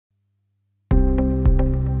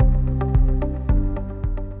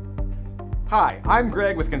Hi, I'm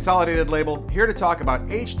Greg with Consolidated Label, here to talk about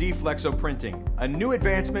HD Flexo Printing, a new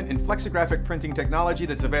advancement in flexographic printing technology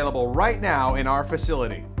that's available right now in our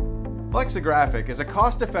facility. Flexographic is a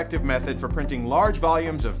cost-effective method for printing large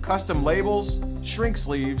volumes of custom labels, shrink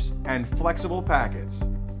sleeves, and flexible packets.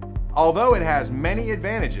 Although it has many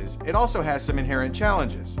advantages, it also has some inherent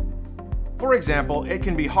challenges. For example, it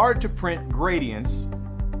can be hard to print gradients,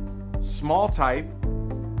 small type,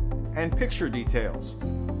 and picture details.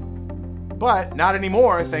 But not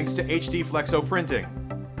anymore thanks to HD Flexo Printing.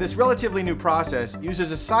 This relatively new process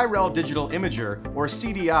uses a Cyrel digital imager, or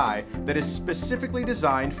CDI, that is specifically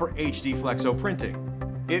designed for HD Flexo Printing.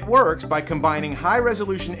 It works by combining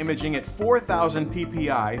high-resolution imaging at 4,000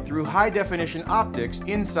 ppi through high-definition optics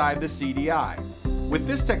inside the CDI. With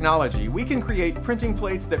this technology, we can create printing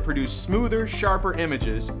plates that produce smoother, sharper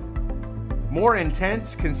images, more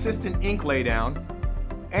intense, consistent ink laydown,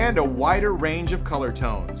 and a wider range of color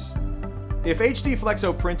tones. If HD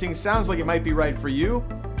Flexo Printing sounds like it might be right for you,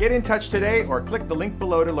 get in touch today or click the link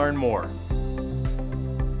below to learn more.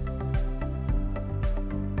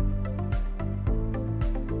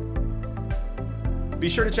 Be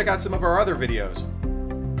sure to check out some of our other videos.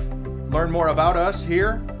 Learn more about us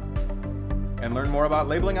here, and learn more about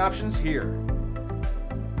labeling options here.